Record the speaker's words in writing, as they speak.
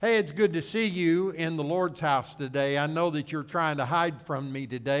Hey, it's good to see you in the Lord's house today. I know that you're trying to hide from me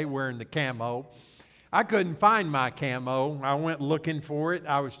today wearing the camo. I couldn't find my camo. I went looking for it.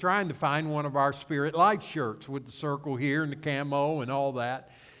 I was trying to find one of our Spirit Life shirts with the circle here and the camo and all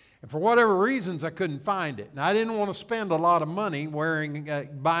that. And for whatever reasons, I couldn't find it. And I didn't want to spend a lot of money buying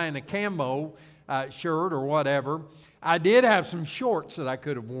a camo shirt or whatever. I did have some shorts that I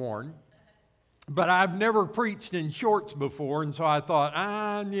could have worn. But I've never preached in shorts before, and so I thought,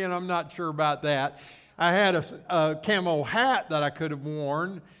 I'm not sure about that. I had a camo hat that I could have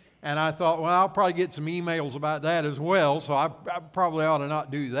worn, and I thought, well, I'll probably get some emails about that as well, so I probably ought to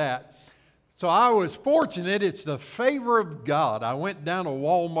not do that. So I was fortunate. It's the favor of God. I went down to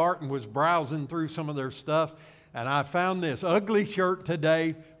Walmart and was browsing through some of their stuff, and I found this ugly shirt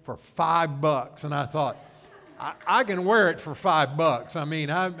today for $5, and I thought, I can wear it for $5. I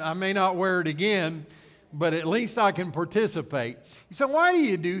mean, I may not wear it again, but at least I can participate. So why do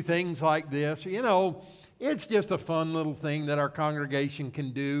you do things like this? You know, it's just a fun little thing that our congregation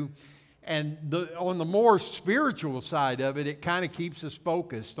can do. And on the more spiritual side of it, it kind of keeps us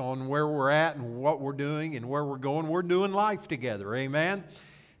focused on where we're at and what we're doing and where we're going. We're doing life together, amen?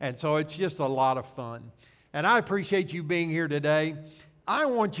 And so it's just a lot of fun. And I appreciate you being here today. I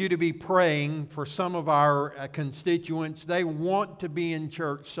want you to be praying for some of our constituents. They want to be in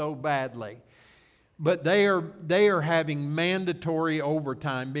church so badly, but they are having mandatory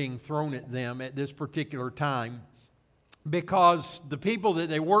overtime being thrown at them at this particular time because the people that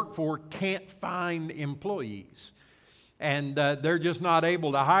they work for can't find employees, and they're just not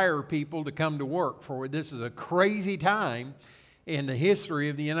able to hire people to come to work for it. This is a crazy time in the history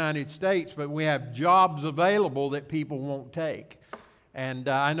of the United States, but we have jobs available that people won't take. And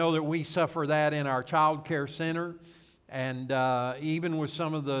I know that we suffer that in our child care center. And even with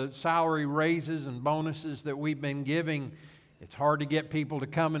some of the salary raises and bonuses that we've been giving, it's hard to get people to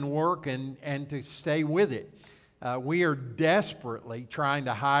come and work and to stay with it. We are desperately trying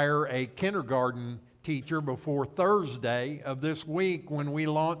to hire a kindergarten teacher before Thursday of this week when we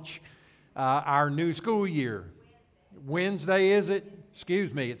launch our new school year. Wednesday, is it?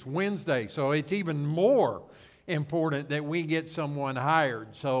 Excuse me, it's Wednesday. So it's even more important that we get someone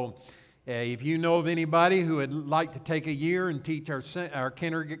hired. So if you know of anybody who would like to take a year and teach our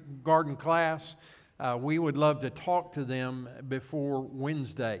kindergarten class, we would love to talk to them before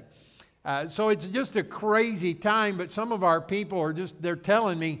Wednesday. So it's just a crazy time, but some of our people they're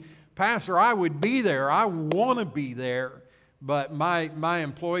telling me, Pastor, I would be there. I want to be there, but my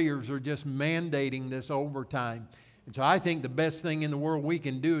employers are just mandating this overtime. And so I think the best thing in the world we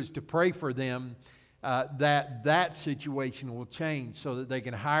can do is to pray for them that situation will change so that they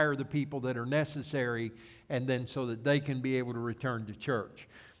can hire the people that are necessary and then so that they can be able to return to church.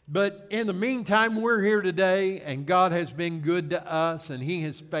 But in the meantime, we're here today and God has been good to us and He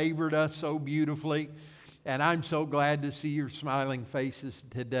has favored us so beautifully. And I'm so glad to see your smiling faces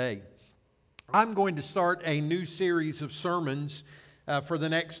today. I'm going to start a new series of sermons for the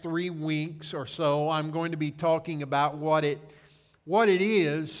next 3 weeks or so. I'm going to be talking about what it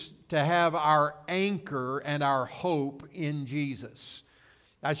is to have our anchor and our hope in Jesus.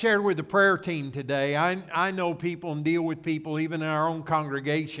 I shared with the prayer team today, I know people and deal with people even in our own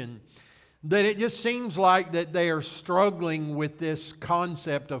congregation, that it just seems like that they are struggling with this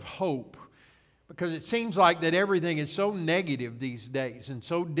concept of hope because it seems like that everything is so negative these days and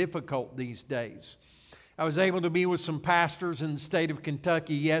so difficult these days. I was able to be with some pastors in the state of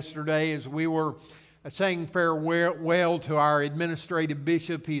Kentucky yesterday as we were saying farewell to our administrative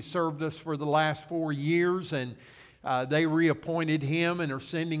bishop. He served us for the last 4 years, and they reappointed him and are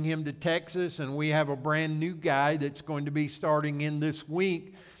sending him to Texas, and we have a brand new guy that's going to be starting in this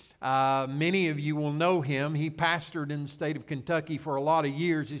week. Many of you will know him. He pastored in the state of Kentucky for a lot of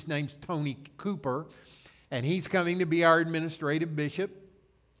years. His name's Tony Cooper, and he's coming to be our administrative bishop,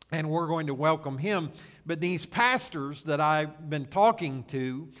 and we're going to welcome him. But these pastors that I've been talking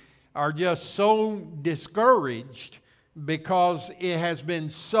to are just so discouraged because it has been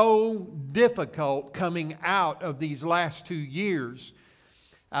so difficult coming out of these last 2 years.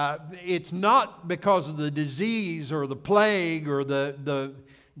 It's not because of the disease or the plague or the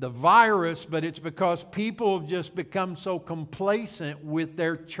virus, but it's because people have just become so complacent with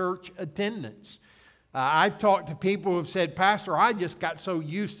their church attendance. I've talked to people who have said, Pastor, I just got so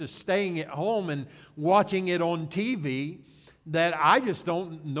used to staying at home and watching it on TV that I just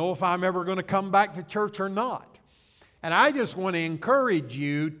don't know if I'm ever going to come back to church or not. And I just want to encourage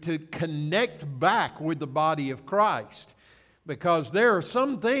you to connect back with the body of Christ, because there are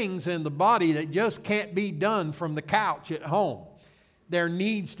some things in the body that just can't be done from the couch at home. There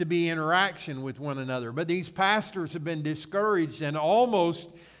needs to be interaction with one another. But these pastors have been discouraged and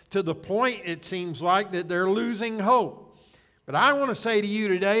almost to the point, it seems like, that they're losing hope. But I want to say to you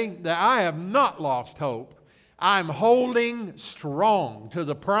today that I have not lost hope. I'm holding strong to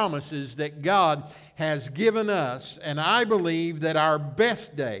the promises that God has given us, and I believe that our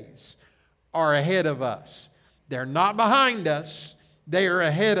best days are ahead of us. They're not behind us, they are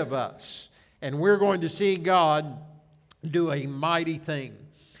ahead of us. And we're going to see God do a mighty thing.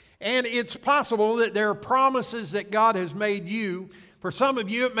 And it's possible that there are promises that God has made you. For some of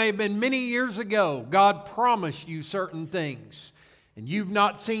you, it may have been many years ago. God promised you certain things, and you've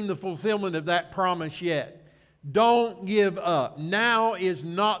not seen the fulfillment of that promise yet. Don't give up. Now is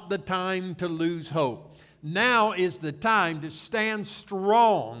not the time to lose hope. Now is the time to stand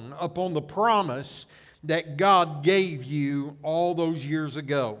strong upon the promise that God gave you all those years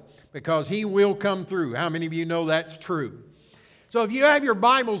ago, because He will come through. How many of you know that's true? So if you have your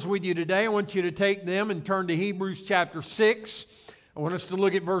Bibles with you today, I want you to take them and turn to Hebrews chapter 6. I want us to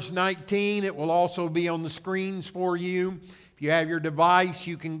look at verse 19. It will also be on the screens for you. If you have your device,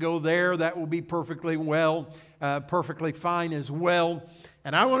 you can go there. That will be perfectly fine as well.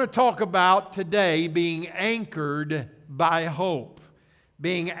 And I want to talk about today being anchored by hope.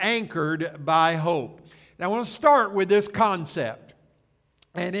 Being anchored by hope. Now I want to start with this concept,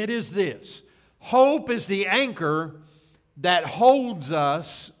 and it is this. Hope is the anchor that holds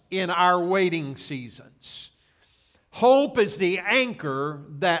us in our waiting seasons. Hope is the anchor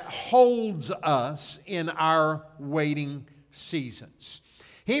that holds us in our waiting seasons.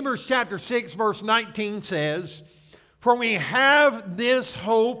 Hebrews chapter 6 verse 19 says, "For we have this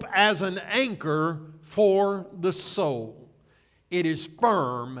hope as an anchor for the soul. It is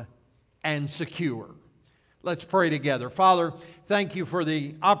firm and secure." Let's pray together. Father, thank you for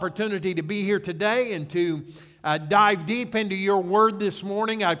the opportunity to be here today and to dive deep into your word this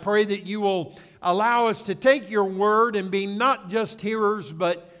morning. I pray that you will allow us to take your word and be not just hearers,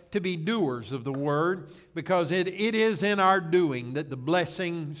 but to be doers of the word, because it is in our doing that the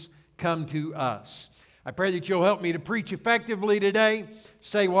blessings come to us. I pray that you'll help me to preach effectively today,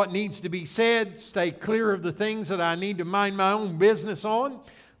 say what needs to be said, stay clear of the things that I need to mind my own business on,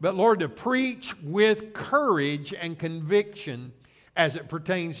 but Lord, to preach with courage and conviction as it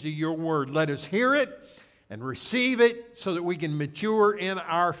pertains to your word. Let us hear it and receive it so that we can mature in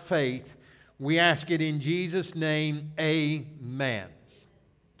our faith. We ask it in Jesus' name, amen.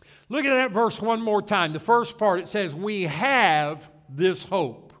 Look at that verse one more time. The first part, it says, "We have this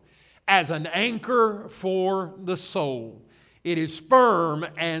hope as an anchor for the soul. It is firm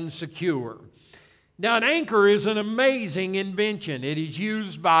and secure." Now, an anchor is an amazing invention. It is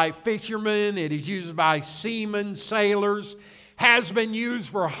used by fishermen. It is used by seamen, sailors. Has been used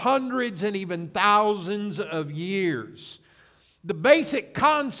for hundreds and even thousands of years. The basic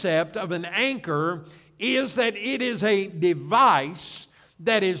concept of an anchor is that it is a device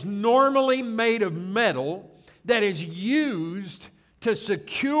that is normally made of metal that is used to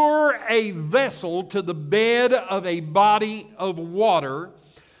secure a vessel to the bed of a body of water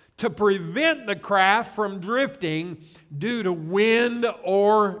to prevent the craft from drifting due to wind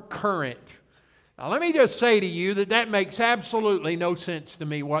or current. Now, let me just say to you that makes absolutely no sense to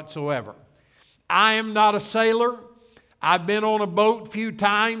me whatsoever. I am not a sailor. I've been on a boat a few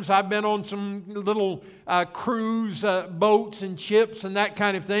times. I've been on some little cruise boats and ships and that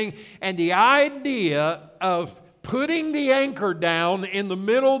kind of thing. And the idea of putting the anchor down in the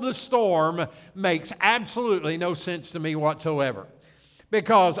middle of the storm makes absolutely no sense to me whatsoever.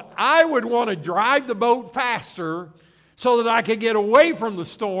 Because I would want to drive the boat faster so that I could get away from the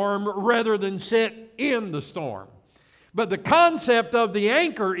storm rather than sit in the storm. But the concept of the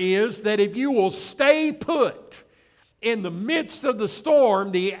anchor is that if you will stay put in the midst of the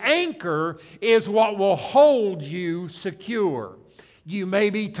storm, the anchor is what will hold you secure. You may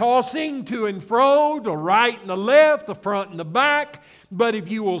be tossing to and fro, the right and the left, the front and the back, but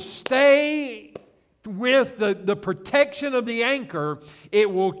if you will stay with the protection of the anchor,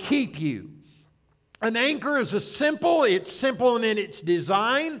 it will keep you. An anchor is it's simple in its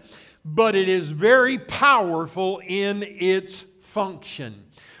design, but it is very powerful in its function.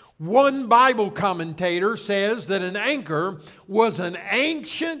 One Bible commentator says that an anchor was an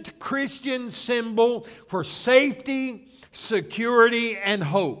ancient Christian symbol for safety, security, and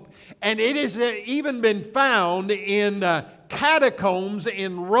hope. And it has even been found in catacombs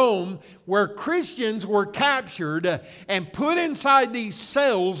in Rome where Christians were captured and put inside these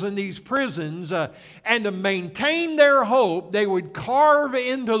cells in these prisons. And to maintain their hope, they would carve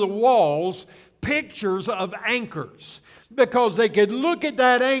into the walls pictures of anchors, because they could look at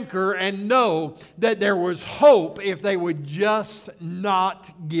that anchor and know that there was hope if they would just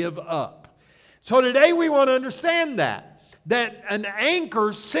not give up. So today we want to understand that that an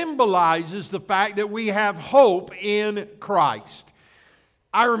anchor symbolizes the fact that we have hope in Christ.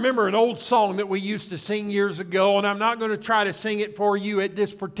 I remember an old song that we used to sing years ago, and I'm not going to try to sing it for you at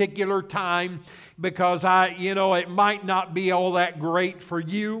this particular time because it might not be all that great for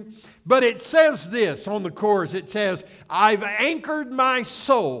you. But it says this on the chorus. It says, "I've anchored my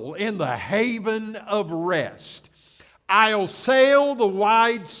soul in the haven of rest. I'll sail the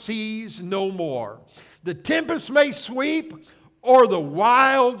wide seas no more. The tempest may sweep or the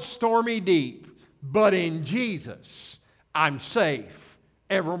wild stormy deep, but in Jesus I'm safe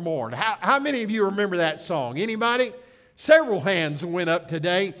evermore." How many of you remember that song? Anybody? Several hands went up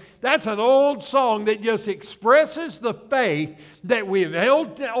today. That's an old song that just expresses the faith that we've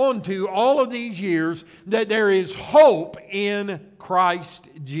held on to all of these years, that there is hope in Christ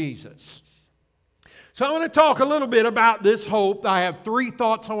Jesus. So I want to talk a little bit about this hope. I have 3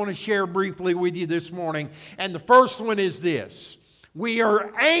 thoughts I want to share briefly with you this morning. And the first one is this: we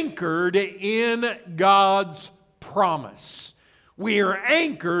are anchored in God's promise. We are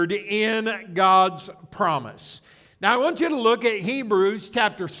anchored in God's promise. Now I want you to look at Hebrews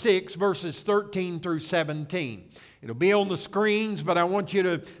chapter 6, verses 13 through 17. It'll be on the screens, but I want you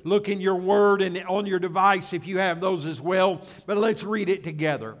to look in your word and on your device if you have those as well. But let's read it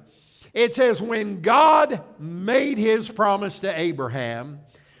together. It says, "When God made His promise to Abraham,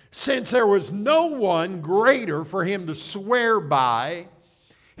 since there was no one greater for him to swear by,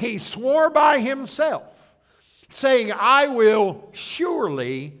 He swore by Himself, saying, 'I will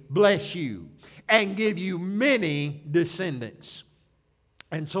surely bless you and give you many descendants.'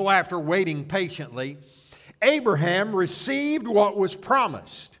 And so after waiting patiently, Abraham received what was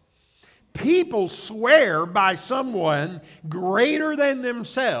promised. People swear by someone greater than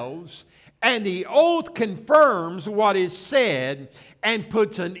themselves, and the oath confirms what is said and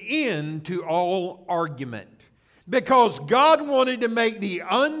puts an end to all argument. Because God wanted to make the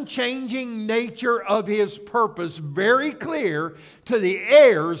unchanging nature of His purpose very clear to the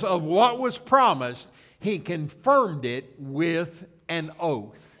heirs of what was promised, He confirmed it with an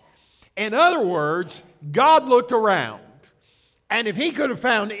oath." In other words, God looked around, and if He could have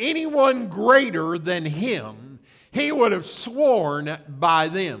found anyone greater than Him, He would have sworn by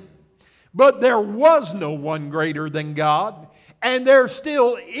them. But there was no one greater than God, and there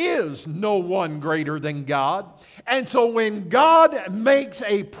still is no one greater than God. And so when God makes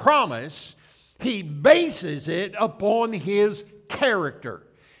a promise, He bases it upon His character.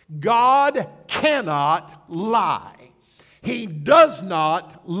 God cannot lie. He does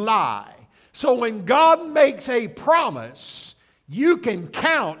not lie. So when God makes a promise, you can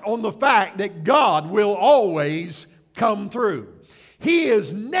count on the fact that God will always come through. He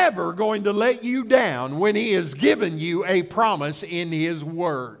is never going to let you down when He has given you a promise in His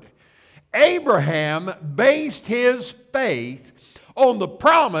Word. Abraham based his faith on the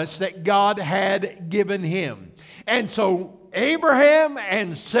promise that God had given him. And so Abraham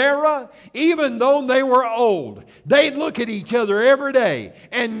and Sarah, even though they were old, they'd look at each other every day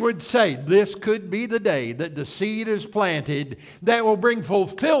and would say, "This could be the day that the seed is planted that will bring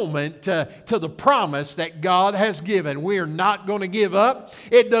fulfillment to the promise that God has given." We are not going to give up.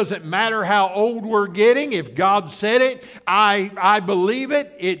 It doesn't matter how old we're getting. If God said it, I believe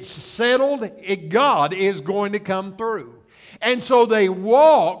it. It's settled. God is going to come through. And so they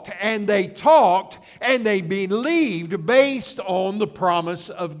walked and they talked and they believed based on the promise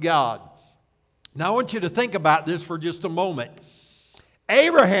of God. Now I want you to think about this for just a moment.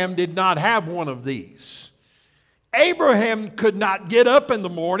 Abraham did not have one of these. Abraham could not get up in the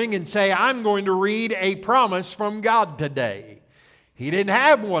morning and say, "I'm going to read a promise from God today." He didn't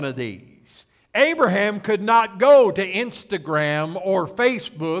have one of these. Abraham could not go to Instagram or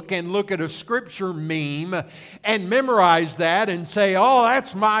Facebook and look at a scripture meme and memorize that and say, "Oh,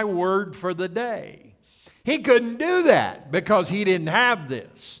 that's my word for the day." He couldn't do that because he didn't have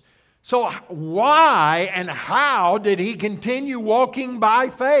this. So why and how did he continue walking by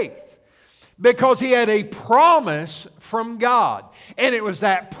faith? Because he had a promise from God. And it was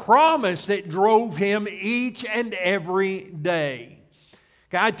that promise that drove him each and every day.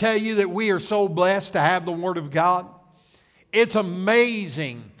 Can I tell you that we are so blessed to have the Word of God? It's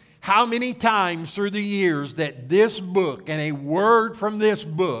amazing how many times through the years that this book and a word from this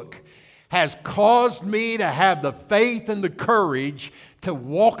book has caused me to have the faith and the courage to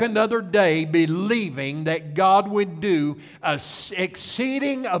walk another day believing that God would do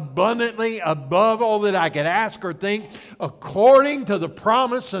exceeding abundantly above all that I could ask or think, according to the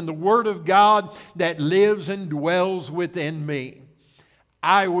promise and the Word of God that lives and dwells within me.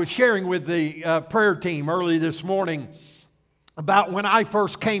 I was sharing with the prayer team early this morning about when I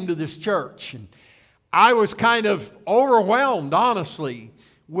first came to this church. And I was kind of overwhelmed, honestly,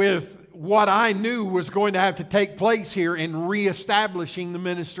 with what I knew was going to have to take place here in reestablishing the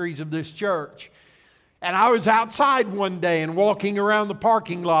ministries of this church. And I was outside one day and walking around the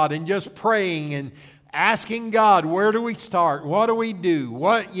parking lot and just praying and asking God, where do we start? What do we do?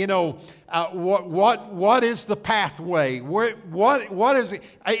 What is the pathway? What is it?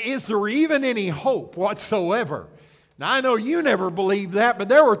 Is there even any hope whatsoever? Now, I know you never believed that, but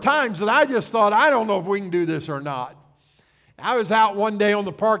there were times that I just thought, I don't know if we can do this or not. I was out one day on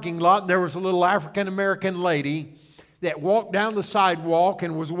the parking lot, and there was a little African-American lady that walked down the sidewalk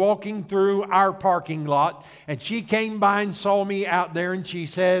and was walking through our parking lot, and she came by and saw me out there, and she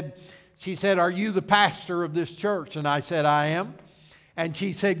said, are you the pastor of this church? And I said, I am. And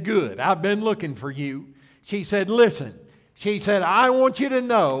she said, good, I've been looking for you. She said, listen, she said, I want you to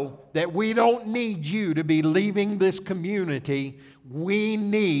know that we don't need you to be leaving this community. We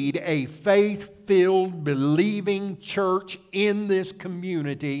need a faith-filled, believing church in this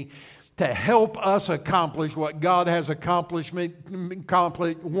community to help us accomplish what God has wants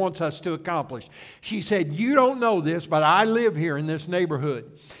us to accomplish. She said, you don't know this, but I live here in this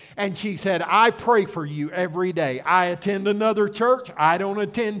neighborhood. And she said, I pray for you every day. I attend another church. I don't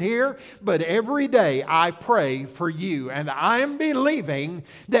attend here, but every day I pray for you. And I am believing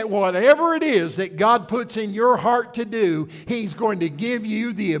that whatever it is that God puts in your heart to do, He's going to give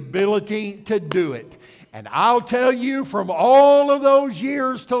you the ability to do it. And I'll tell you, from all of those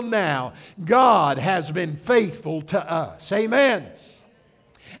years till now, God has been faithful to us. Amen.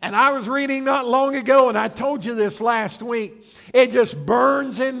 And I was reading not long ago, and I told you this last week. It just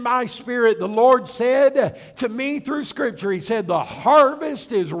burns in my spirit. The Lord said to me through Scripture, He said, the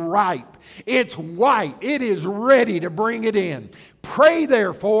harvest is ripe. It's white. It is ready to bring it in. Pray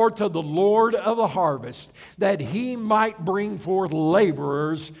therefore to the Lord of the harvest that He might bring forth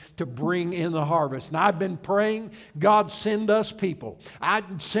laborers to bring in the harvest. And I've been praying, God, send us people.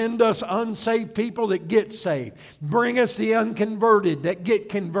 Send us unsaved people that get saved. Bring us the unconverted that get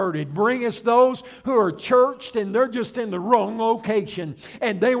converted. Bring us those who are churched and they're just in the wrong location.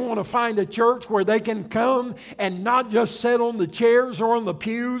 And they want to find a church where they can come and not just sit on the chairs or on the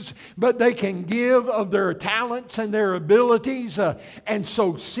pews, but they can give of their talents and their abilities and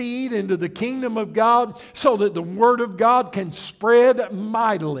sow seed into the kingdom of God so that the Word of God can spread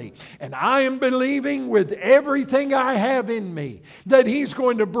mightily. And I am believing with everything I have in me that He's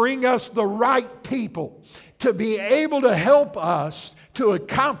going to bring us the right people to be able to help us to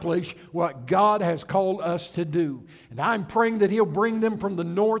accomplish what God has called us to do. And I'm praying that He'll bring them from the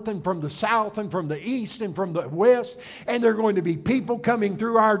north and from the south and from the east and from the west. And there are going to be people coming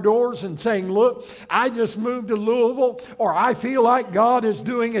through our doors and saying, look, I just moved to Louisville, or I feel like God is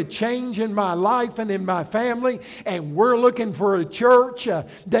doing a change in my life and in my family. And we're looking for a church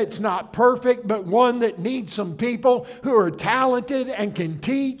that's not perfect, but one that needs some people who are talented and can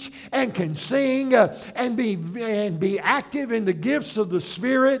teach and can sing and be active in the gifts of the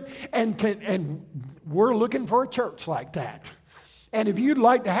Spirit, and we're looking for a church like that. And if you'd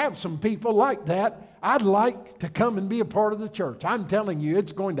like to have some people like that, I'd like to come and be a part of the church. I'm telling you,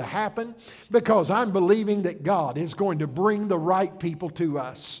 it's going to happen because I'm believing that God is going to bring the right people to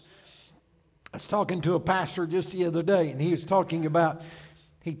us. I was talking to a pastor just the other day, and he was talking about,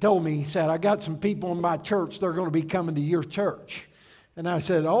 he told me, he said, I got some people in my church, they're going to be coming to your church. And I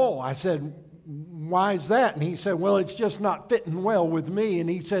said, why is that? And he said, well, it's just not fitting well with me. And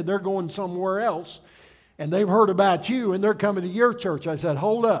he said, they're going somewhere else. And they've heard about you, and they're coming to your church. I said,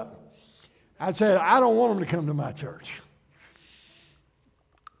 hold up. I said, I don't want them to come to my church.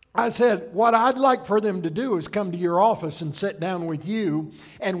 I said, what I'd like for them to do is come to your office and sit down with you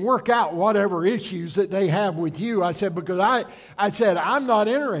and work out whatever issues that they have with you. I said, because I said, I'm not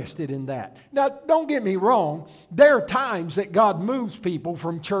interested in that. Now, don't get me wrong. There are times that God moves people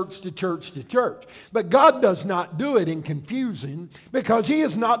from church to church to church. But God does not do it in confusion because He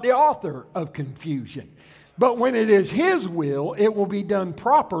is not the author of confusion. But when it is His will, it will be done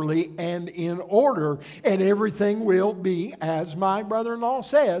properly and in order, and everything will be, as my brother-in-law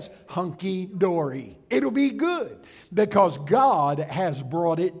says, hunky-dory. It'll be good because God has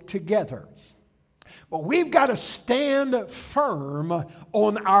brought it together. But we've got to stand firm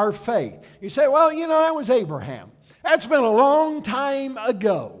on our faith. You say, well, that was Abraham. That's been a long time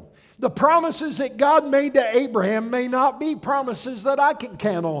ago. The promises that God made to Abraham may not be promises that I can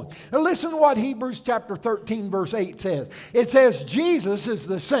count on. Now listen to what Hebrews chapter 13 verse 8 says. It says, Jesus is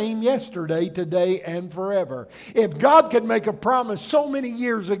the same yesterday, today, and forever. If God could make a promise so many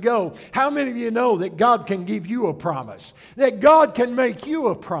years ago, how many of you know that God can give you a promise? That God can make you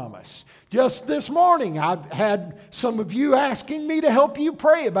a promise? Just this morning, I've had some of you asking me to help you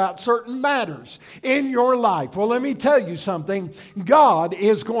pray about certain matters in your life. Well, let me tell you something. God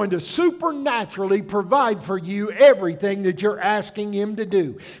is going to supernaturally provide for you everything that you're asking Him to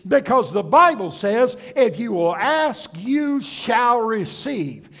do. Because the Bible says, if you will ask, you shall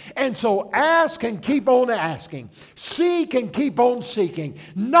receive. And so ask and keep on asking. Seek and keep on seeking.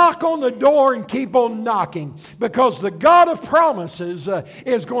 Knock on the door and keep on knocking. Because the God of promises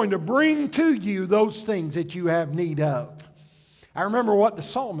is going to bring to you those things that you have need of. I remember what the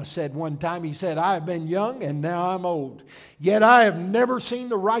psalmist said one time. He said, I have been young and now I'm old. Yet I have never seen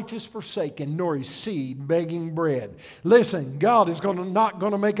the righteous forsaken, nor his seed begging bread. Listen, God is not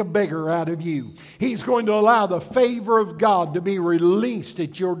going to make a beggar out of you. He's going to allow the favor of God to be released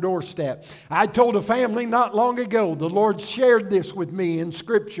at your doorstep. I told a family not long ago, the Lord shared this with me in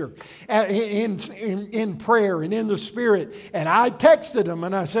Scripture, in prayer and in the Spirit. And I texted them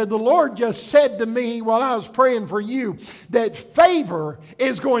and I said, the Lord just said to me while I was praying for you that favor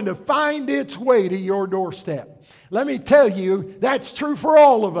is going to find its way to your doorstep. Let me tell you, that's true for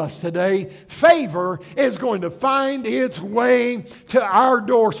all of us today. Favor is going to find its way to our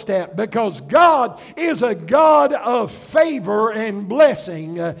doorstep because God is a God of favor and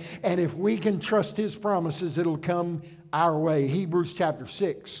blessing. And if we can trust His promises, it'll come our way. Hebrews chapter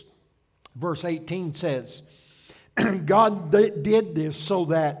 6, verse 18 says, God did this so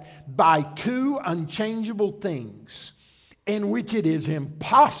that by two unchangeable things in which it is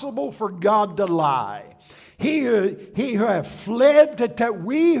impossible for God to lie, we who have fled to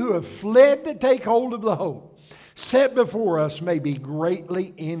take hold of the hope set before us may be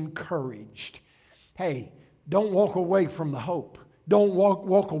greatly encouraged. Hey, don't walk away from the hope. Don't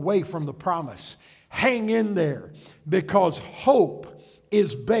walk away from the promise. Hang in there because hope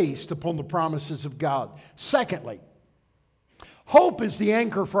is based upon the promises of God. Secondly, hope is the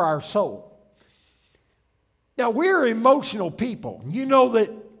anchor for our soul. Now, we're emotional people. You know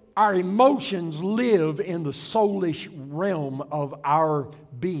that our emotions live in the soulish realm of our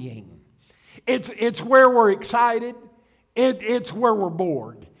being. It's where we're excited. It's where we're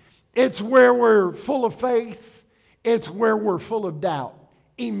bored. It's where we're full of faith. It's where we're full of doubt.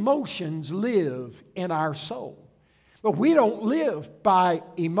 Emotions live in our soul. But we don't live by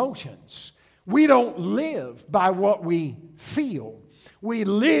emotions. We don't live by what we feel. We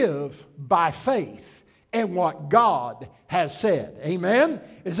live by faith and what God has said. Amen?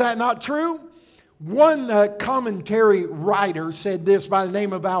 Is that not true? One commentary writer said this by the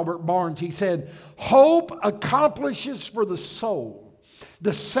name of Albert Barnes. He said, hope accomplishes for the soul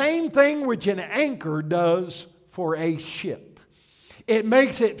the same thing which an anchor does for a ship. It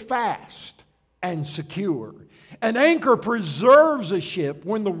makes it fast and secure. An anchor preserves a ship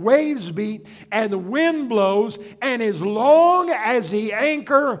when the waves beat and the wind blows, and as long as the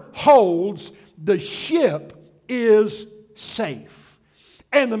anchor holds, the ship is safe,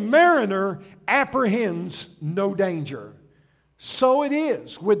 and the mariner apprehends no danger. So it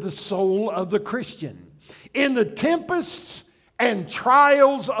is with the soul of the Christian. In the tempests and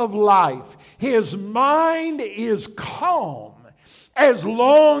trials of life, his mind is calm as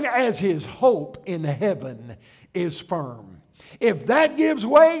long as his hope in heaven is firm. If that gives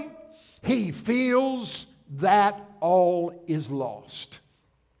way, he feels that all is lost.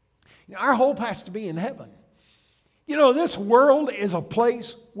 Our hope has to be in heaven. You know, this world is a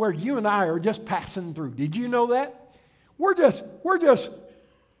place where you and I are just passing through. Did you know that? We're just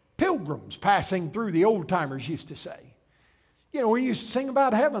pilgrims passing through, the old timers used to say. You know, we used to sing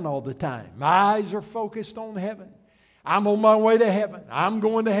about heaven all the time. My eyes are focused on heaven. I'm on my way to heaven. I'm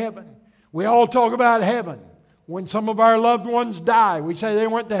going to heaven. We all talk about heaven. When some of our loved ones die, we say they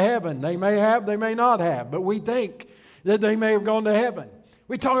went to heaven. They may have, they may not have, but we think that they may have gone to heaven.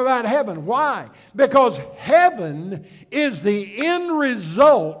 We talk about heaven. Why? Because heaven is the end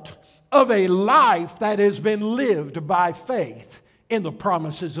result of a life that has been lived by faith in the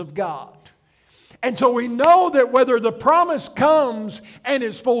promises of God. And so we know that whether the promise comes and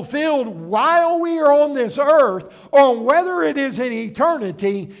is fulfilled while we are on this earth or whether it is in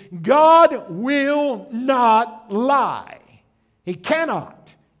eternity, God will not lie. He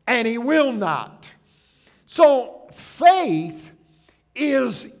cannot and He will not. So faith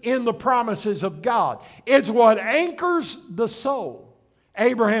is in the promises of God. It's what anchors the soul.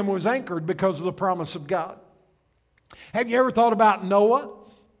 Abraham was anchored because of the promise of God. Have you ever thought about Noah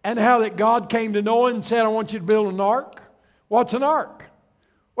and how that God came to Noah and said, I want you to build an ark? What's an ark?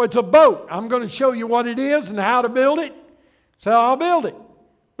 Well, it's a boat. I'm going to show you what it is and how to build it. So I'll build it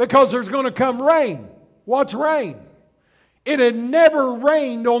because there's going to come rain. What's rain? It had never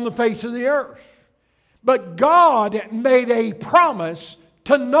rained on the face of the earth. But God made a promise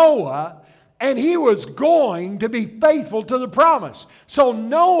to Noah And he was going to be faithful to the promise. So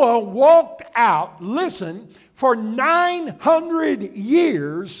Noah walked out, listen, for 900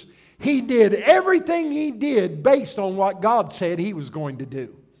 years. He did everything he did based on what God said he was going to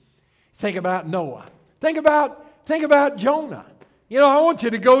do. Think about Noah. Think about Jonah. You know, I want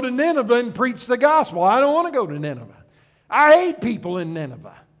you to go to Nineveh and preach the gospel. I don't want to go to Nineveh. I hate people in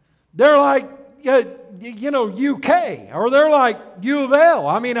Nineveh. They're like, UK, or they're like U of L.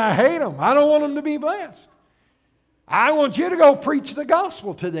 I mean, I hate them. I don't want them to be blessed. I want you to go preach the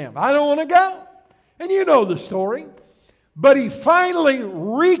gospel to them. I don't want to go. And you know the story. But he finally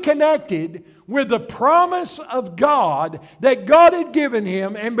reconnected with the promise of God that God had given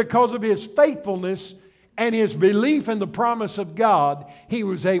him, and because of his faithfulness and his belief in the promise of God, he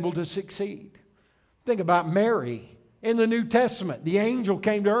was able to succeed. Think about Mary in the New Testament. The angel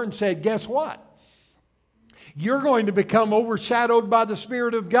came to her and said, guess what? You're going to become overshadowed by the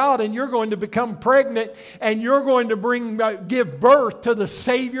Spirit of God, and you're going to become pregnant, and you're going to give birth to the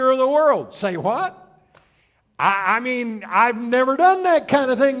Savior of the world. Say what? I mean, I've never done that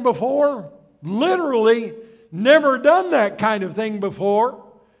kind of thing before. Literally, never done that kind of thing before.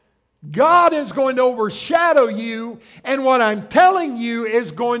 God is going to overshadow you, and what I'm telling you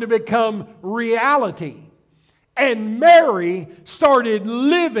is going to become reality. And Mary started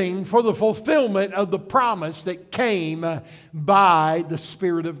living for the fulfillment of the promise that came by the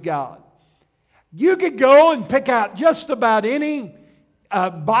Spirit of God. You could go and pick out just about any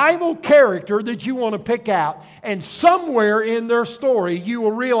Bible character that you want to pick out, and somewhere in their story you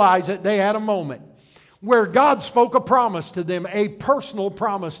will realize that they had a moment where God spoke a promise to them, a personal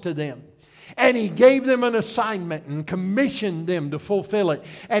promise to them. And He gave them an assignment and commissioned them to fulfill it.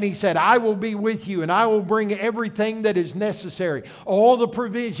 And He said, I will be with you, and I will bring everything that is necessary. All the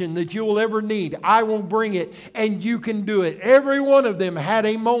provision that you will ever need, I will bring it, and you can do it. Every one of them had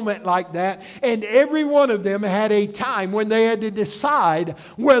a moment like that, and every one of them had a time when they had to decide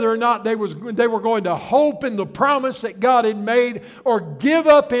whether or not they were going to hope in the promise that God had made or give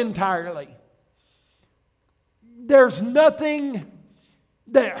up entirely. There's nothing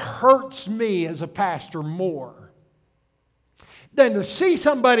that hurts me as a pastor more than to see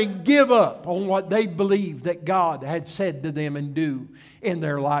somebody give up on what they believed that God had said to them and do in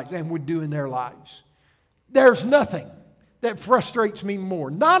their lives and would do in their lives. There's nothing that frustrates me more,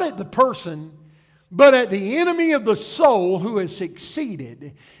 not at the person, but at the enemy of the soul who has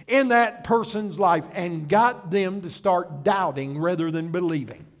succeeded in that person's life and got them to start doubting rather than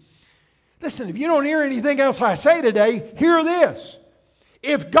believing. Listen, if you don't hear anything else I say today, hear this.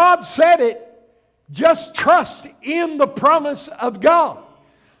 If God said it, just trust in the promise of God.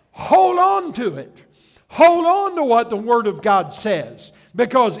 Hold on to it. Hold on to what the Word of God says,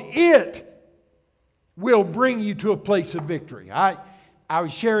 because it will bring you to a place of victory. I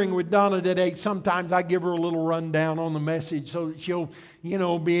was sharing with Donna today, sometimes I give her a little rundown on the message so that she'll,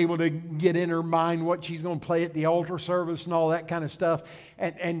 be able to get in her mind what she's going to play at the altar service and all that kind of stuff.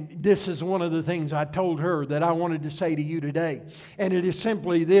 And this is one of the things I told her that I wanted to say to you today. And it is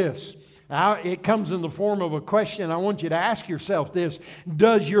simply this. Now, it comes in the form of a question. I want you to ask yourself this.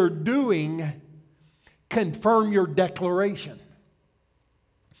 Does your doing confirm your declaration?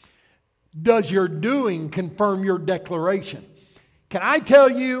 Does your doing confirm your declaration? Can I tell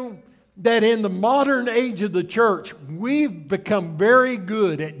you that in the modern age of the church, we've become very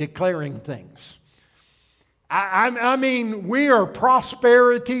good at declaring things. I mean, we are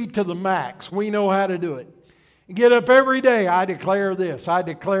prosperity to the max. We know how to do it. Get up every day, I declare this, I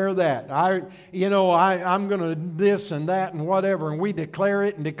declare that. I'm going to this and that and whatever. And we declare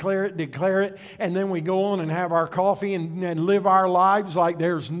it and declare it and declare it. And then we go on and have our coffee and live our lives like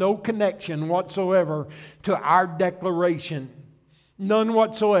there's no connection whatsoever to our declaration. None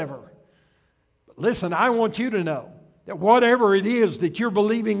whatsoever. But listen, I want you to know that whatever it is that you're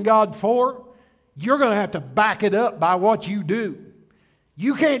believing God for, you're going to have to back it up by what you do.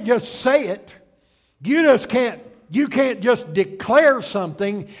 You can't just say it. You can't just declare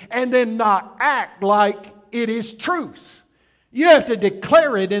something and then not act like it is truth. You have to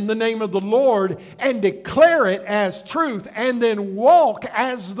declare it in the name of the Lord and declare it as truth and then walk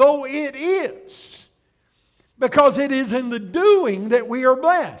as though it is. Because it is in the doing that we are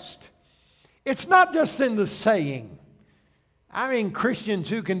blessed. It's not just in the saying. I mean, Christians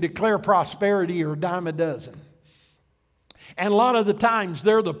who can declare prosperity are a dime a dozen. And a lot of the times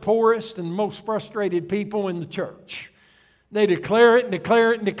they're the poorest and most frustrated people in the church. They declare it and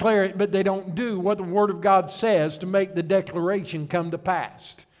declare it and declare it, but they don't do what the Word of God says to make the declaration come to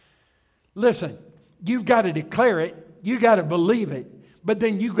pass. Listen, you've got to declare it, you've got to believe it, but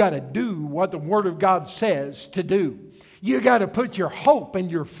then you've got to do what the Word of God says to do. You got to put your hope and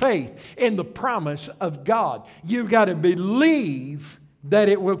your faith in the promise of God. You've got to believe that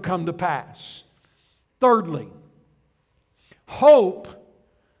it will come to pass. Thirdly, hope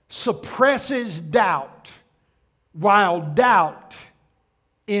suppresses doubt, while doubt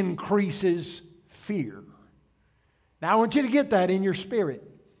increases fear. Now I want you to get that in your spirit.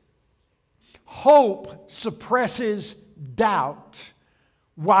 Hope suppresses doubt,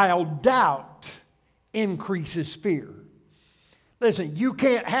 while doubt increases fear. Listen, you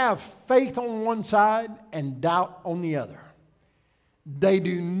can't have faith on one side and doubt on the other. They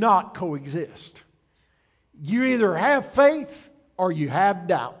do not coexist. You either have faith or you have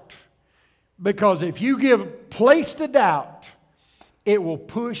doubt. Because if you give place to doubt, it will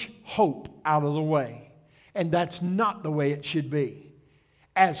push hope out of the way. And that's not the way it should be.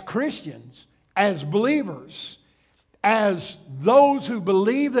 As Christians, as believers, as those who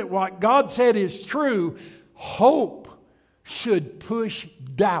believe that what God said is true, hope should push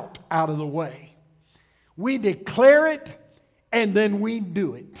doubt out of the way. We declare it and then we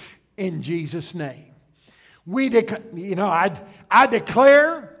do it in Jesus' name. I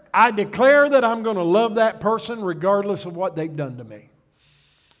declare that I'm going to love that person regardless of what they've done to me.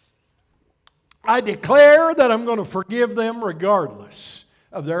 I declare that I'm going to forgive them regardless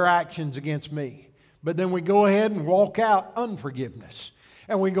of their actions against me. But then we go ahead and walk out unforgiveness.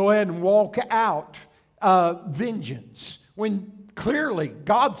 And we go ahead and walk out vengeance. When clearly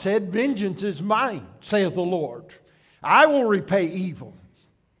God said, vengeance is mine, saith the Lord. I will repay evil.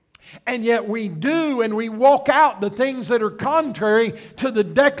 And yet we do, and we walk out the things that are contrary to the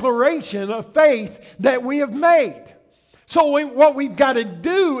declaration of faith that we have made. So what we've got to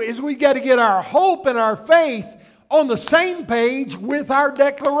do is we've got to get our hope and our faith on the same page with our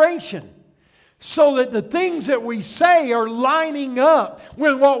declaration, so that the things that we say are lining up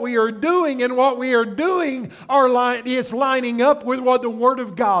with what we are doing, and what we are doing is lining up with what the Word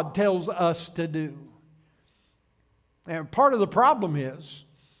of God tells us to do. And part of the problem is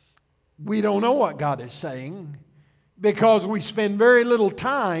we don't know what God is saying because we spend very little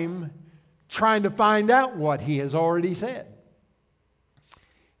time trying to find out what He has already said.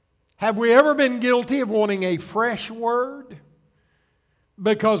 Have we ever been guilty of wanting a fresh word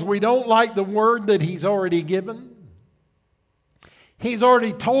because we don't like the word that He's already given? He's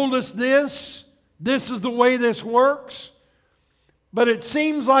already told us this. This is the way this works. But it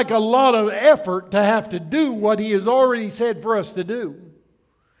seems like a lot of effort to have to do what He has already said for us to do.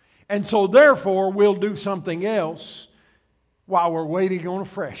 And so therefore we'll do something else while we're waiting on a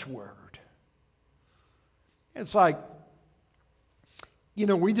fresh word. It's like,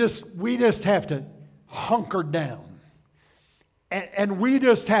 we just have to hunker down. And we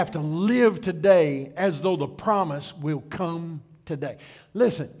just have to live today as though the promise will come today.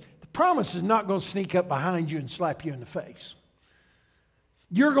 Listen, the promise is not going to sneak up behind you and slap you in the face.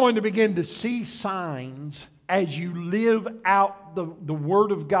 You're going to begin to see signs as you live out the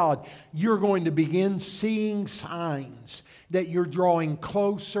Word of God. You're going to begin seeing signs that you're drawing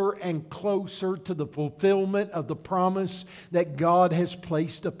closer and closer to the fulfillment of the promise that God has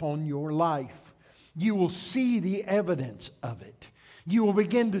placed upon your life. You will see the evidence of it. You will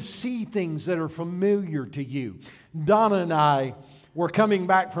begin to see things that are familiar to you. Donna and I were coming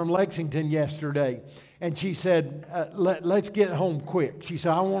back from Lexington yesterday, and she said, let's get home quick. She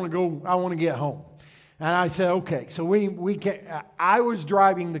said, I want to get home. And I said, okay. So I was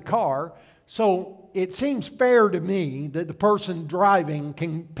driving the car, so it seems fair to me that the person driving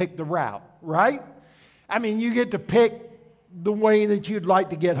can pick the route, right? I mean, you get to pick the way that you'd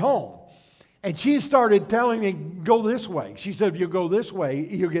like to get home. And she started telling me, go this way. She said, if you go this way,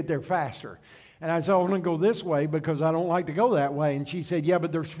 you'll get there faster. And I said, I want to go this way because I don't like to go that way. And she said, yeah,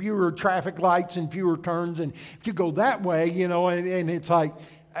 but there's fewer traffic lights and fewer turns. And if you go that way, and it's like,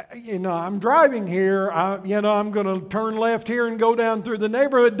 I'm driving here, I'm going to turn left here and go down through the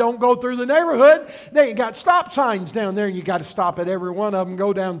neighborhood. Don't go through the neighborhood. They got stop signs down there, and you got to stop at every one of them,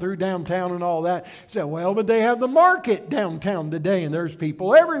 go down through downtown and all that. So, well, but they have the market downtown today, and there's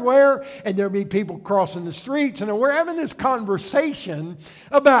people everywhere, and there'll be people crossing the streets, and we're having this conversation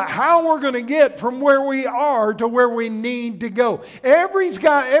about how we're going to get from where we are to where we need to go. Everybody's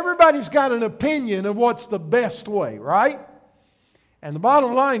got an opinion of what's the best way, right? And the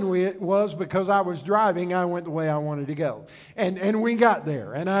bottom line was, because I was driving, I went the way I wanted to go. And we got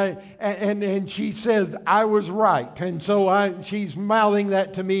there. And she says I was right. And so she's mouthing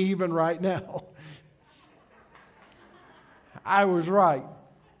that to me even right now. I was right.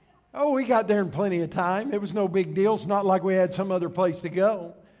 Oh, we got there in plenty of time. It was no big deal. It's not like we had some other place to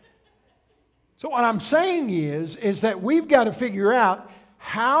go. So what I'm saying is that we've got to figure out,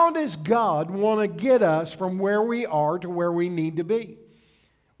 how does God want to get us from where we are to where we need to be?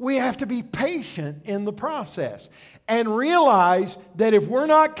 We have to be patient in the process and realize that if we're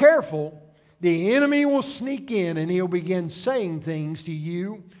not careful, the enemy will sneak in and he'll begin saying things to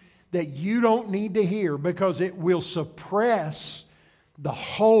you that you don't need to hear, because it will suppress the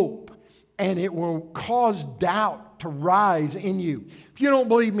hope and it will cause doubt to rise in you. If you don't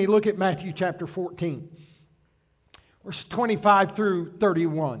believe me, look at Matthew chapter 14, verse 25 through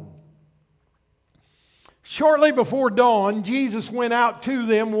 31. Shortly before dawn, Jesus went out to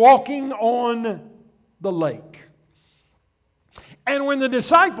them walking on the lake. And when the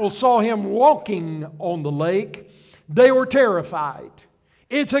disciples saw him walking on the lake, they were terrified.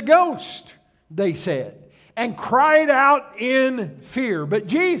 "It's a ghost," they said, and cried out in fear. But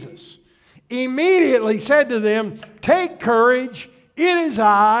Jesus immediately said to them, "Take courage, it is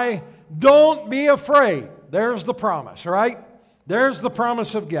I, don't be afraid." There's the promise, right? There's the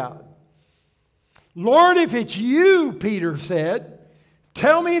promise of God. "Lord, if it's you," Peter said,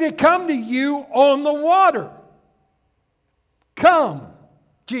 "tell me to come to you on the water." "Come,"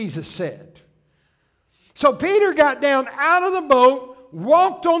 Jesus said. So Peter got down out of the boat,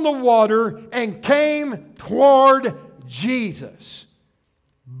 walked on the water, and came toward Jesus.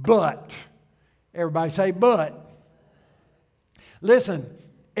 But, everybody say, but. Listen,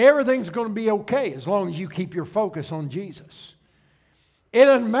 everything's going to be okay as long as you keep your focus on Jesus. It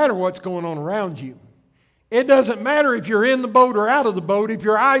doesn't matter what's going on around you. It doesn't matter if you're in the boat or out of the boat. If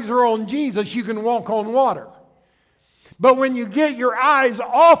your eyes are on Jesus, you can walk on water. But when you get your eyes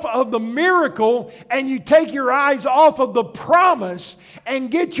off of the miracle and you take your eyes off of the promise and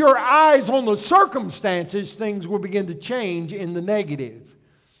get your eyes on the circumstances, things will begin to change in the negative.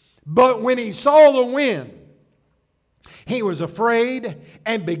 But when he saw the wind, he was afraid,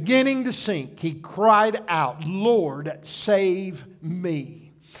 and beginning to sink, he cried out, "Lord, save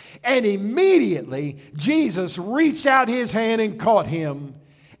me." And immediately Jesus reached out his hand and caught him,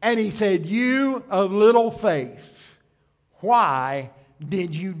 and he said, "You of little faith, why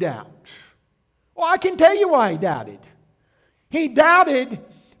did you doubt?" Well, I can tell you why he doubted. He doubted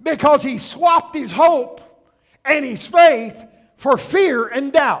because he swapped his hope and his faith for fear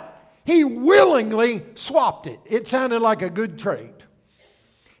and doubt. He willingly swapped it. It sounded like a good trade.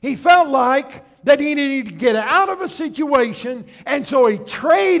 He felt like that he needed to get out of a situation, and so he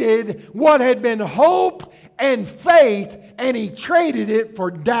traded what had been hope and faith, and he traded it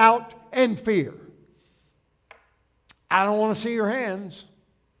for doubt and fear. I don't want to see your hands,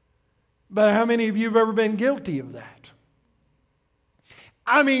 but how many of you have ever been guilty of that?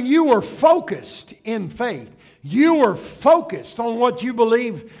 I mean, you were focused in faith. You were focused on what you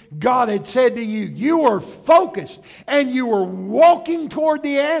believed God had said to you. You were focused and you were walking toward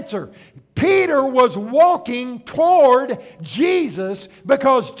the answer. Peter was walking toward Jesus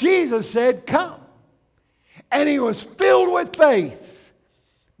because Jesus said, "Come." And he was filled with faith.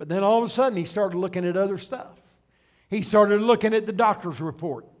 But then all of a sudden he started looking at other stuff. He started looking at the doctor's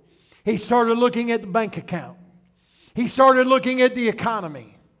report. He started looking at the bank account. He started looking at the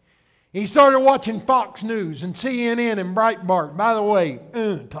economy. He started watching Fox News and CNN and Breitbart. By the way,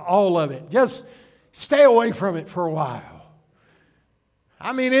 to all of it, just stay away from it for a while.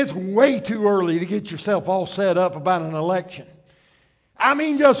 I mean, it's way too early to get yourself all set up about an election. I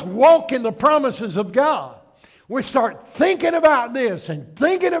mean, just walk in the promises of God. We start thinking about this and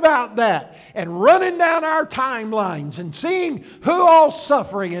thinking about that and running down our timelines and seeing who all's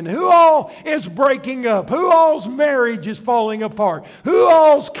suffering and who all is breaking up, who all's marriage is falling apart, who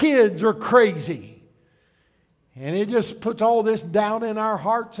all's kids are crazy. And it just puts all this doubt in our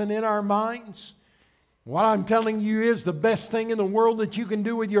hearts and in our minds. What I'm telling you is the best thing in the world that you can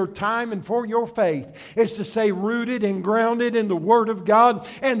do with your time and for your faith is to stay rooted and grounded in the Word of God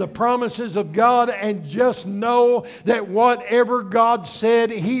and the promises of God, and just know that whatever God said,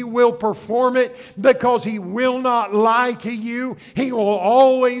 He will perform it, because He will not lie to you. He will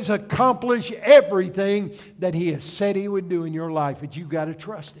always accomplish everything that He has said He would do in your life, but you've got to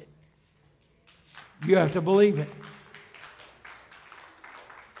trust it. You have to believe it.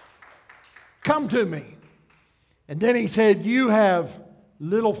 Come to me. And then he said, "You have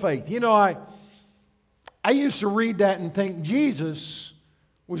little faith." You know, I used to read that and think Jesus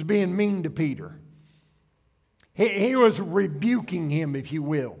was being mean to Peter. He was rebuking him, if you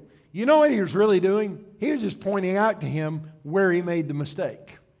will. You know what he was really doing? He was just pointing out to him where he made the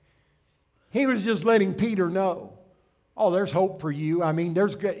mistake. He was just letting Peter know, oh, there's hope for you. I mean,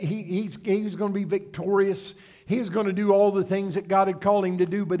 he's going to be victorious. He was going to do all the things that God had called him to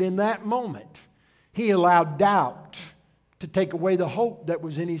do. But in that moment, he allowed doubt to take away the hope that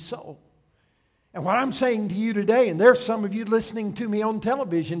was in his soul. And what I'm saying to you today, and there's some of you listening to me on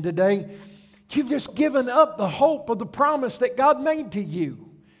television today, you've just given up the hope of the promise that God made to you.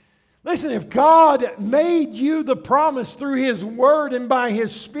 Listen, if God made you the promise through His Word and by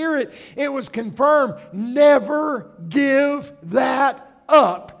His Spirit, it was confirmed. Never give that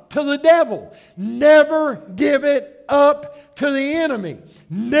up to the devil. Never give it up to the enemy.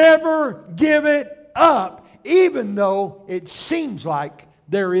 Never give it up, even though it seems like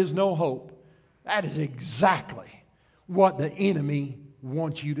there is no hope. That is exactly what the enemy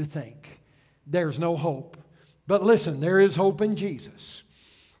wants you to think. There's no hope. But listen, there is hope in Jesus.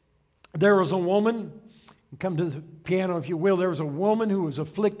 There was a woman, come to the piano if you will, there was a woman who was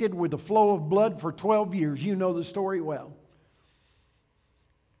afflicted with a flow of blood for 12 years. You know the story well.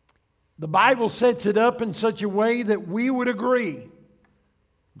 The Bible sets it up in such a way that we would agree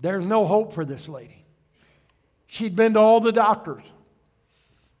there's no hope for this lady. She'd been to all the doctors.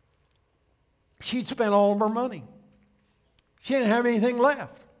 She'd spent all of her money. She didn't have anything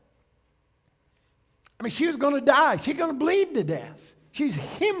left. I mean, she was going to die. She's going to bleed to death. She's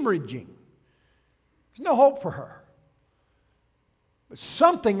hemorrhaging. There's no hope for her. But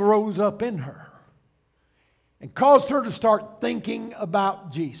something rose up in her and caused her to start thinking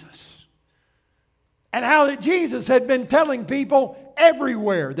about Jesus. And how that Jesus had been telling people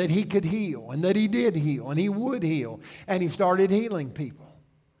everywhere that He could heal, and that He did heal, and He would heal. And He started healing people.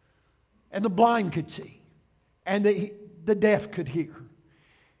 And the blind could see, and the deaf could hear,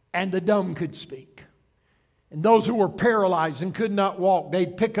 and the dumb could speak. And those who were paralyzed and could not walk,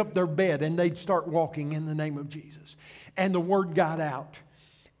 they'd pick up their bed and they'd start walking in the name of Jesus. And the word got out.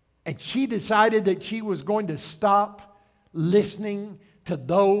 And she decided that she was going to stop listening to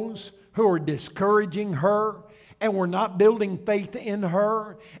those who were discouraging her and were not building faith in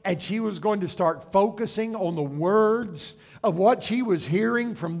her. And she was going to start focusing on the words of what she was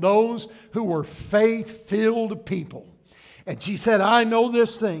hearing from those who were faith-filled people. And she said, I know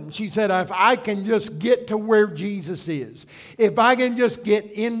this thing. She said, if I can just get to where Jesus is, if I can just get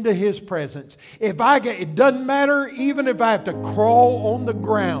into His presence, it doesn't matter even if I have to crawl on the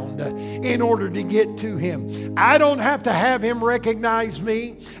ground in order to get to Him. I don't have to have Him recognize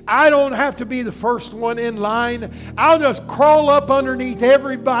me. I don't have to be the first one in line. I'll just crawl up underneath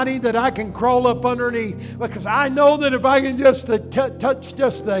everybody that I can crawl up underneath, because I know that if I can just touch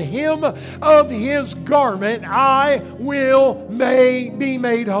just the hem of His garment, I will be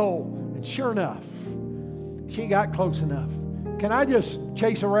made whole. And sure enough, she got close enough. Can I just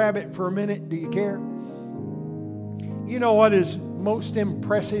chase a rabbit for a minute? Do you care? You know what is most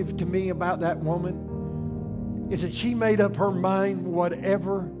impressive to me about that woman is that she made up her mind,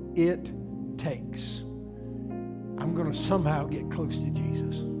 whatever it takes, I'm going to somehow get close to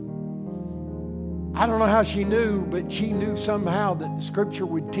Jesus. I don't know how she knew, but she knew somehow that the Scripture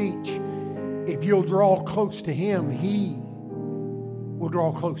would teach, if you'll draw close to Him, He will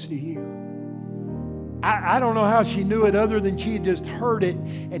draw close to you. I don't know how she knew it other than she had just heard it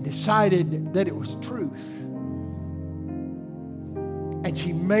and decided that it was truth. And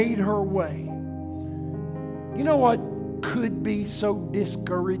she made her way. You know what could be so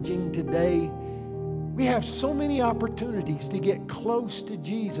discouraging today? We have so many opportunities to get close to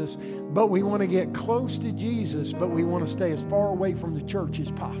Jesus, but we want to get close to Jesus, but we want to stay as far away from the church as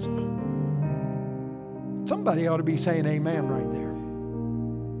possible. Somebody ought to be saying amen right there.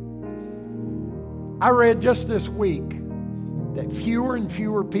 I read just this week that fewer and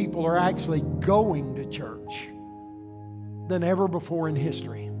fewer people are actually going to church than ever before in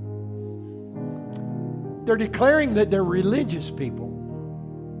history. They're declaring that they're religious people.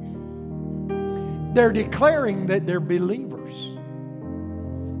 They're declaring that they're believers.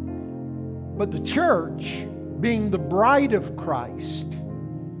 But the church, being the bride of Christ,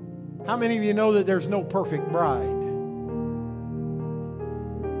 how many of you know that there's no perfect bride?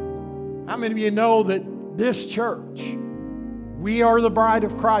 How many of you know that this church, we are the bride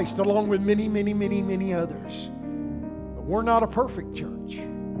of Christ along with many, many, many, many others? But we're not a perfect church.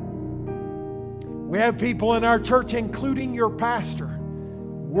 We have people in our church, including your pastor.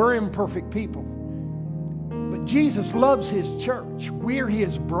 We're imperfect people. But Jesus loves His church. We're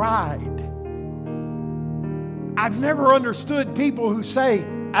His bride. I've never understood people who say,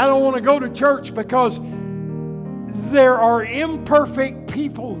 I don't want to go to church because there are imperfect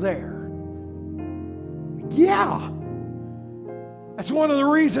people there. Yeah. That's one of the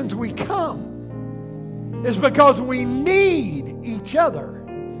reasons we come, is because we need each other.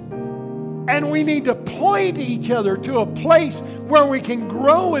 And we need to point each other to a place where we can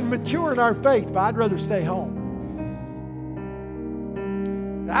grow and mature in our faith. But I'd rather stay home.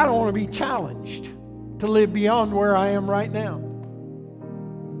 I don't want to be challenged to live beyond where I am right now.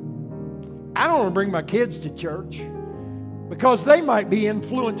 I don't want to bring my kids to church because they might be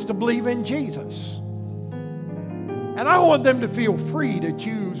influenced to believe in Jesus. And I want them to feel free to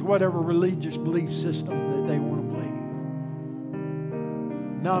choose whatever religious belief system that they want to believe.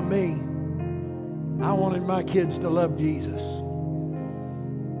 Not me. I wanted my kids to love Jesus.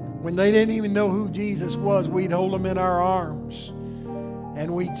 When they didn't even know who Jesus was, we'd hold them in our arms and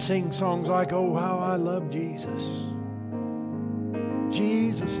we'd sing songs like, "Oh, how I love Jesus.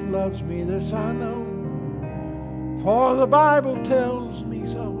 Jesus loves me, this I know. For the Bible tells me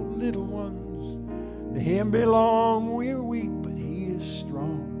so, little ones. To Him belong, we're weak, but He is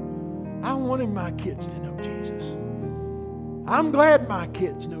strong." I wanted my kids to know Jesus. I'm glad my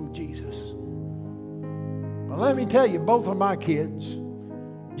kids know Jesus. But let me tell you, both of my kids,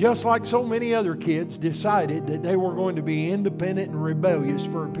 just like so many other kids, decided that they were going to be independent and rebellious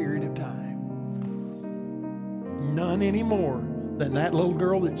for a period of time. None any more than that little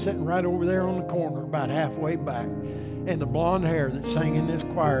girl that's sitting right over there on the corner about halfway back, and the blonde hair that sang in this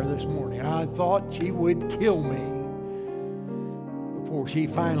choir this morning. I thought she would kill me before she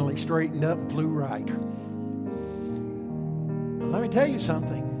finally straightened up and flew right. But let me tell you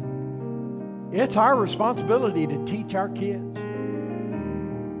something. It's our responsibility to teach our kids.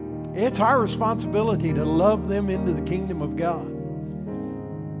 It's our responsibility to love them into the kingdom of God.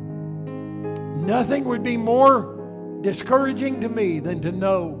 Nothing would be more discouraging to me than to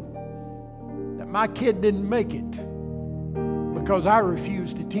know that my kid didn't make it because I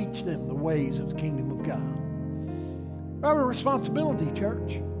refused to teach them the ways of the kingdom of God. We have a responsibility,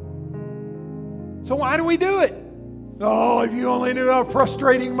 church. So why do we do it? Oh, if you only knew how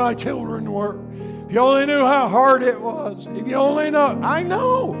frustrating my children were. If you only knew how hard it was. If you only know. I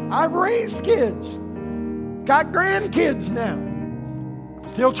know. I've raised kids. Got grandkids now. I'm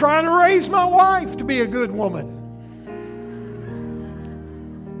still trying to raise my wife to be a good woman.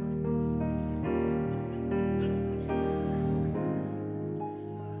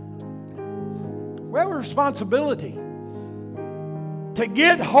 We have a responsibility to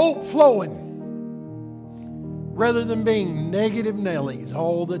get hope flowing rather than being negative Nellies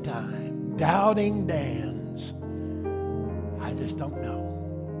all the time, doubting Dans. I just don't know.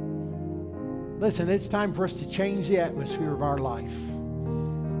 Listen, it's time for us to change the atmosphere of our life.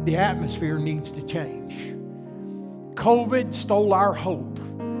 The atmosphere needs to change. COVID stole our hope.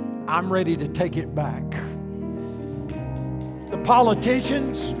 I'm ready to take it back. The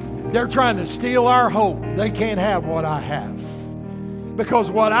politicians, they're trying to steal our hope. They can't have what I have.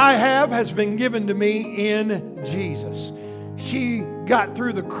 Because what I have has been given to me in Jesus. She got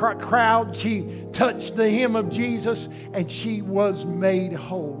through the crowd. She touched the hem of Jesus, and she was made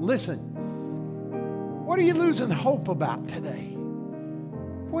whole. Listen, what are you losing hope about today?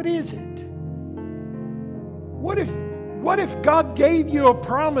 What is it? What if God gave you a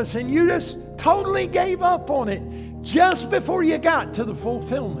promise and you just totally gave up on it just before you got to the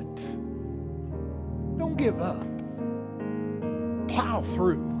fulfillment? Don't give up. Plow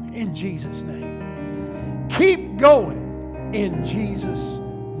through in Jesus' name. Keep going in Jesus'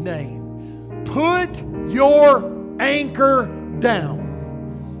 name. Put your anchor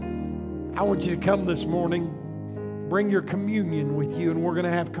down. I want you to come this morning. Bring your communion with you, and we're going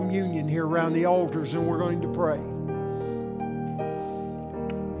to have communion here around the altars, and we're going to pray.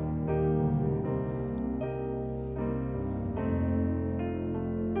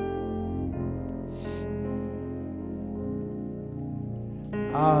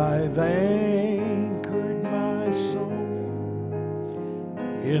 I've anchored my soul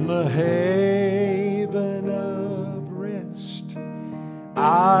in the haven of rest.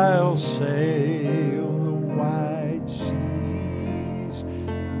 I'll sail the wide seas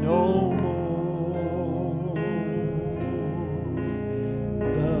no more.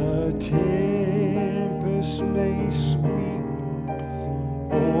 The tempest may sweep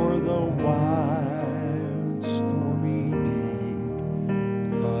o'er the wild stormy deep,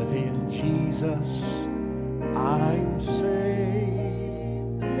 but in Jesus I'm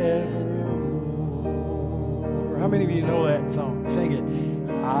safe evermore. How many of you know that song? Sing it.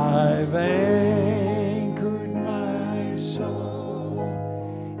 I've anchored my soul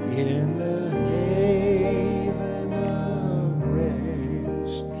in the haven of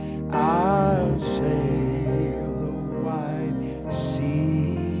rest. I'll sail the wide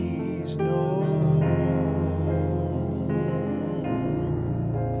seas no more.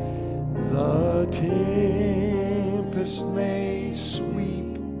 The tempest may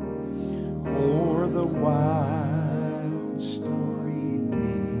sweep o'er the wild stormy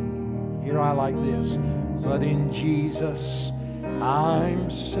deep. Here I like this. But in Jesus I'm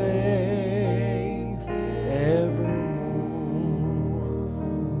safe evermore.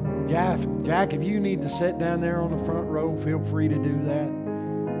 Jeff, Jack, if you need to sit down there on the front row, feel free to do that.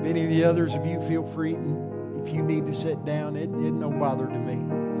 If any of the others of you feel free, and if you need to sit down, it's no bother to me.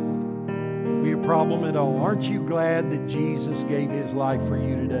 Be a problem at all. Aren't you glad that Jesus gave His life for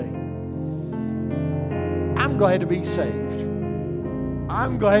you today? I'm glad to be saved.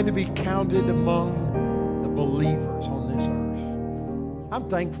 I'm glad to be counted among the believers on this earth. I'm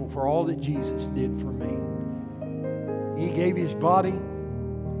thankful for all that Jesus did for me. He gave His body,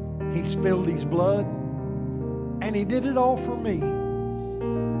 He spilled His blood, and He did it all for me.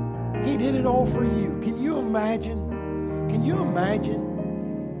 He did it all for you. Can you imagine? Can you imagine?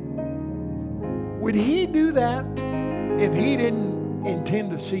 Would He do that if He didn't intend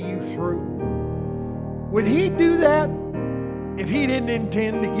to see you through? Would He do that if He didn't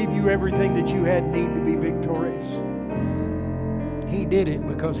intend to give you everything that you had need to be victorious? He did it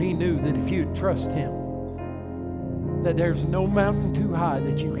because He knew that if you'd trust Him, that there's no mountain too high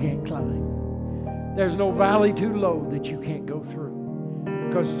that you can't climb. There's no valley too low that you can't go through.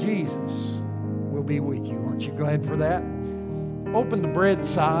 Because Jesus will be with you. Aren't you glad for that? Open the bread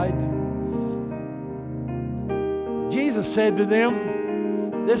side. Jesus said to them,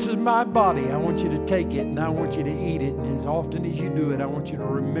 "This is my body. I want you to take it and I want you to eat it. And as often as you do it, I want you to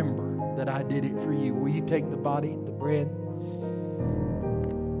remember that I did it for you." Will you take the body, the bread?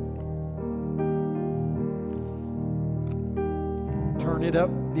 Turn it up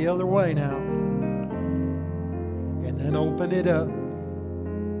the other way now. And then open it up.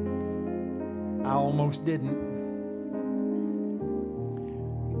 I almost didn't.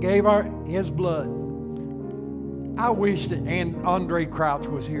 Gave His blood. I wish that Andre Crouch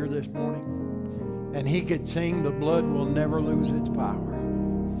was here this morning and he could sing "The Blood Will Never Lose Its Power."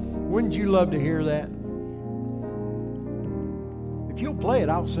 Wouldn't you love to hear that? If you'll play it,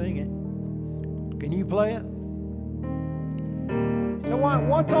 I'll sing it. Can you play it? So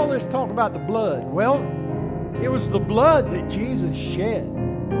what's all this talk about the blood? Well, it was the blood that Jesus shed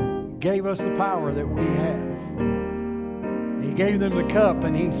gave us the power that we have. He gave them the cup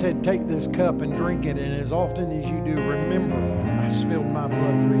and He said, "Take this cup and drink it, and as often as you do, remember, I spilled my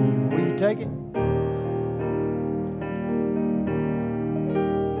blood for you." Will you take it?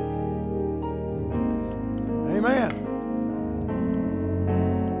 Amen.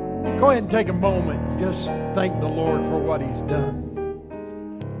 Go ahead and take a moment. Just thank the Lord for what He's done.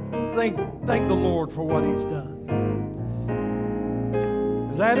 Thank the Lord for what He's done.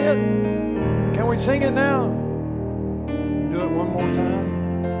 Is that it? Can we sing it now? Do it one more time.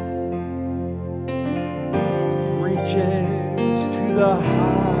 Reaches to the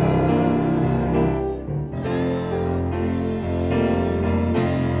heights,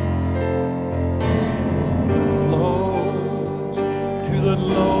 flows to the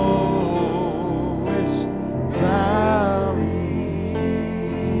lowest valley.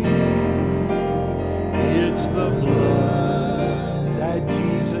 It's the blood that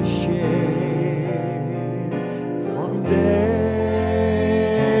Jesus shed from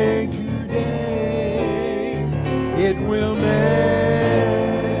day to day. It will never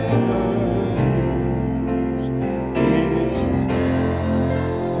lose its.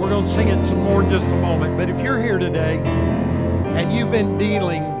 We're going to sing it some more in just a moment. But if you're here today and you've been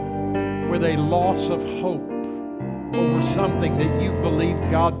dealing with a loss of hope over something that you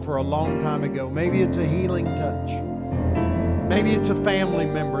believed God for a long time ago, maybe it's a healing touch. Maybe it's a family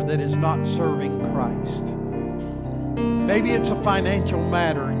member that is not serving Christ. Maybe it's a financial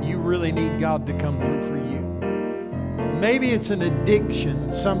matter and you really need God to come through for you. Maybe it's an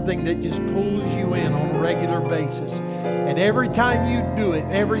addiction, something that just pulls you in on a regular basis. And every time you do it,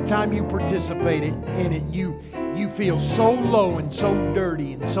 every time you participate in it, you feel so low and so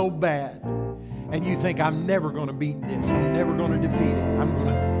dirty and so bad. And you think, "I'm never going to beat this. I'm never going to defeat it. I'm going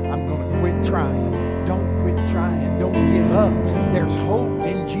to quit trying." Don't quit trying. Don't give up. There's hope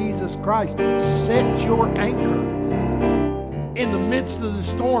in Jesus Christ. Set your anchor. In the midst of the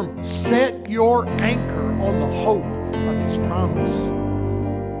storm, set your anchor on the hope of His promise.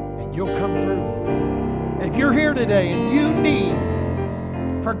 And you'll come through. And if you're here today and you need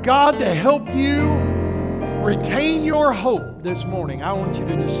for God to help you retain your hope this morning, I want you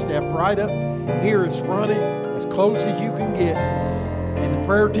to just step right up here as front, as close as you can get. And the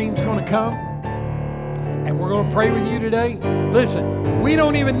prayer team's going to come. And we're going to pray with you today. Listen, we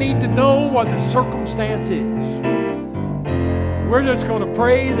don't even need to know what the circumstance is. We're just going to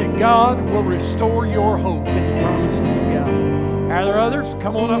pray that God will restore your hope in the promises of God. Are there others?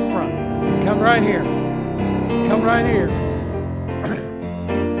 Come on up front. Come right here. Come right here.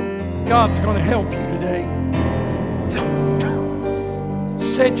 God's going to help you today.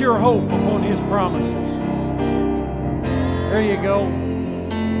 Set your hope upon His promises. There you go.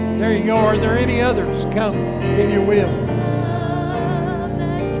 There you go. Are there any others? Come, if you will.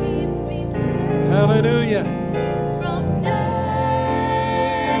 Hallelujah.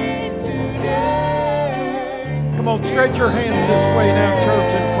 Come on, stretch your hands this way now,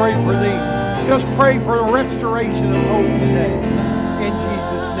 church, and pray for these. Just pray for a restoration of hope today. In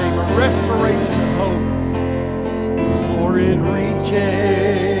Jesus' name, a restoration of hope. For it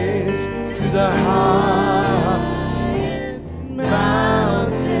reaches to the highest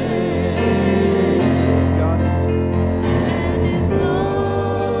mountain. Got it. And it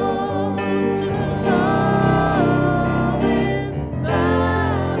flows to the lowest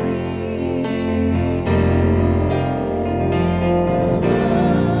valley.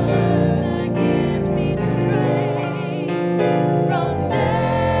 That gives me strength from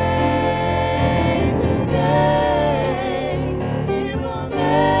day to day. It will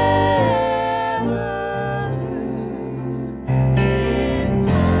never lose its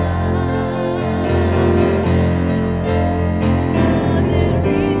power. 'Cause it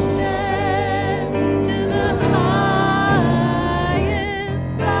reaches to the highest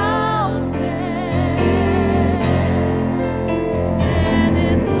mountain. And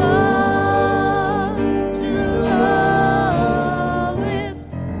it flows to the lowest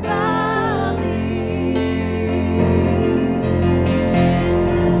valley.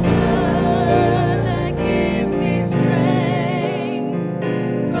 That gives me strength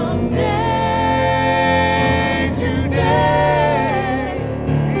from day to day.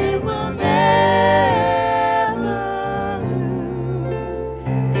 It will never lose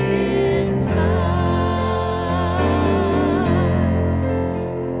its power.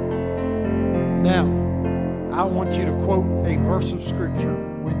 Now, I want you to quote a verse of Scripture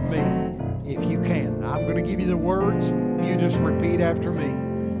with me, if you can. I'm going to give you the words. You just repeat after me.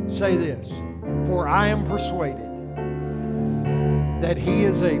 Say this. For I am persuaded that He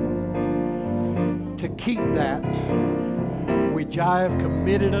is able to keep that which I have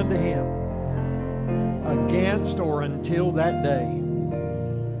committed unto Him against or until that day.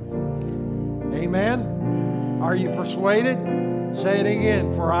 Amen? Are you persuaded? Say it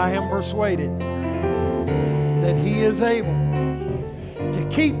again. For I am persuaded that He is able to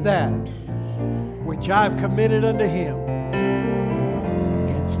keep that which I've committed unto Him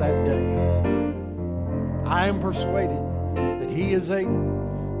against that day. I am persuaded that He is able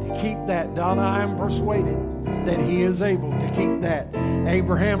to keep that. Donna, I am persuaded that He is able to keep that.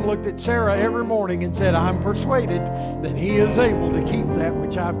 Abraham looked at Sarah every morning and said, I'm persuaded that He is able to keep that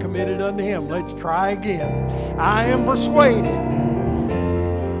which I've committed unto Him. Let's try again. I am persuaded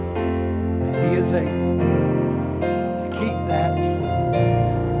that He is able to keep that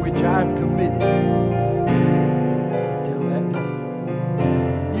which I've committed until that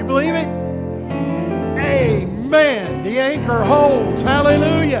day. You believe it? Amen. The anchor holds.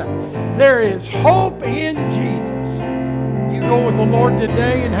 Hallelujah. There is hope in Jesus. You go with the Lord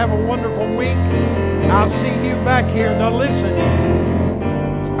today and have a wonderful week. I'll see you back here. Now listen,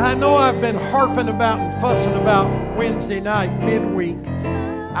 I know I've been harping about and fussing about Wednesday night, midweek.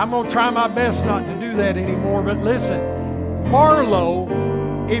 I'm going to try my best not to do that anymore, but listen, Marlo,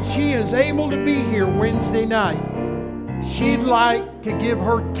 if she is able to be here Wednesday night, she'd like to give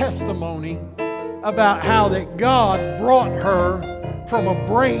her testimony about how that God brought her from a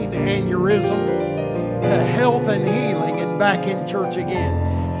brain aneurysm to health and healing and back in church again.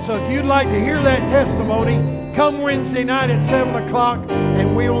 So if you'd like to hear that testimony, come Wednesday night at 7 o'clock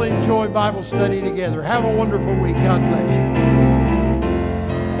and we will enjoy Bible study together. Have a wonderful week. God bless you.